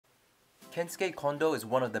Kensuke Kondoh is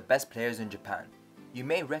one of the best players in Japan. You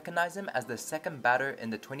may recognize him as the second batter in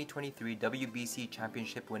the 2023 WBC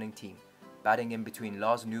championship winning team, batting in between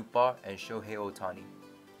Lars Nootbaar and Shohei Ohtani.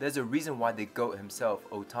 There's a reason why the GOAT himself,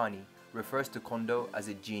 Ohtani, refers to Kondoh as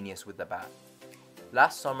a genius with the bat.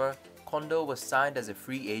 Last summer, Kondoh was signed as a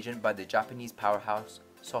free agent by the Japanese powerhouse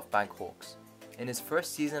SoftBank Hawks. In his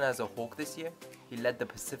first season as a Hawk this year, he led the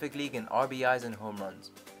Pacific League in RBIs and home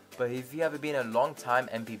runs. But if you have been a long-time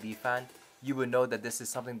NPB fan, you would know that this is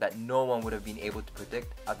something that no one would have been able to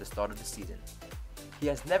predict at the start of the season. He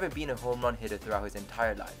has never been a home run hitter throughout his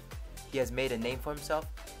entire life. He has made a name for himself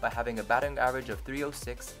by having a batting average of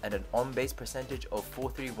 .306 and an on-base percentage of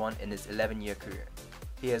 .431 in his 11-year career.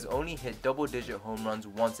 He has only hit double-digit home runs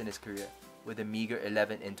once in his career, with a meager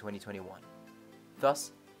 11 in 2021.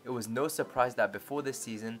 Thus, it was no surprise that before this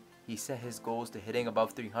season, he set his goals to hitting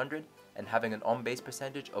above 300 and having an on-base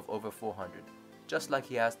percentage of over 400, just like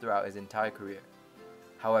he has throughout his entire career.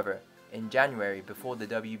 However, in January before the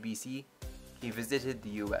WBC, he visited the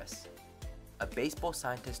US. A baseball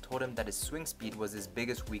scientist told him that his swing speed was his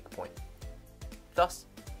biggest weak point. Thus,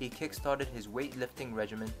 he kick-started his weightlifting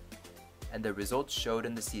regimen, and the results showed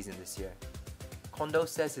in the season this year. Kondoh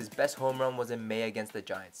says his best home run was in May against the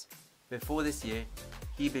Giants. Before this year,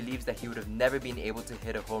 he believes that he would have never been able to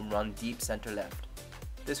hit a home run deep center left.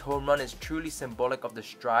 This home run is truly symbolic of the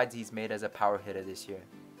strides he's made as a power hitter this year.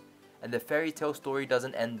 And the fairy tale story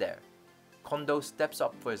doesn't end there. Kondoh steps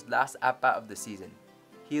up for his last at-bat of the season.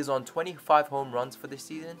 He is on 25 home runs for this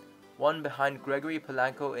season, one behind Gregory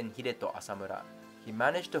Polanco and Hideto Asamura. He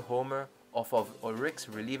managed to homer off of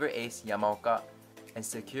Orix reliever ace Yamaoka and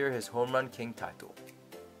secure his home run king title.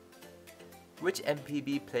 Which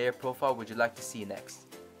NPB player profile would you like to see next?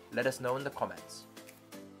 Let us know in the comments.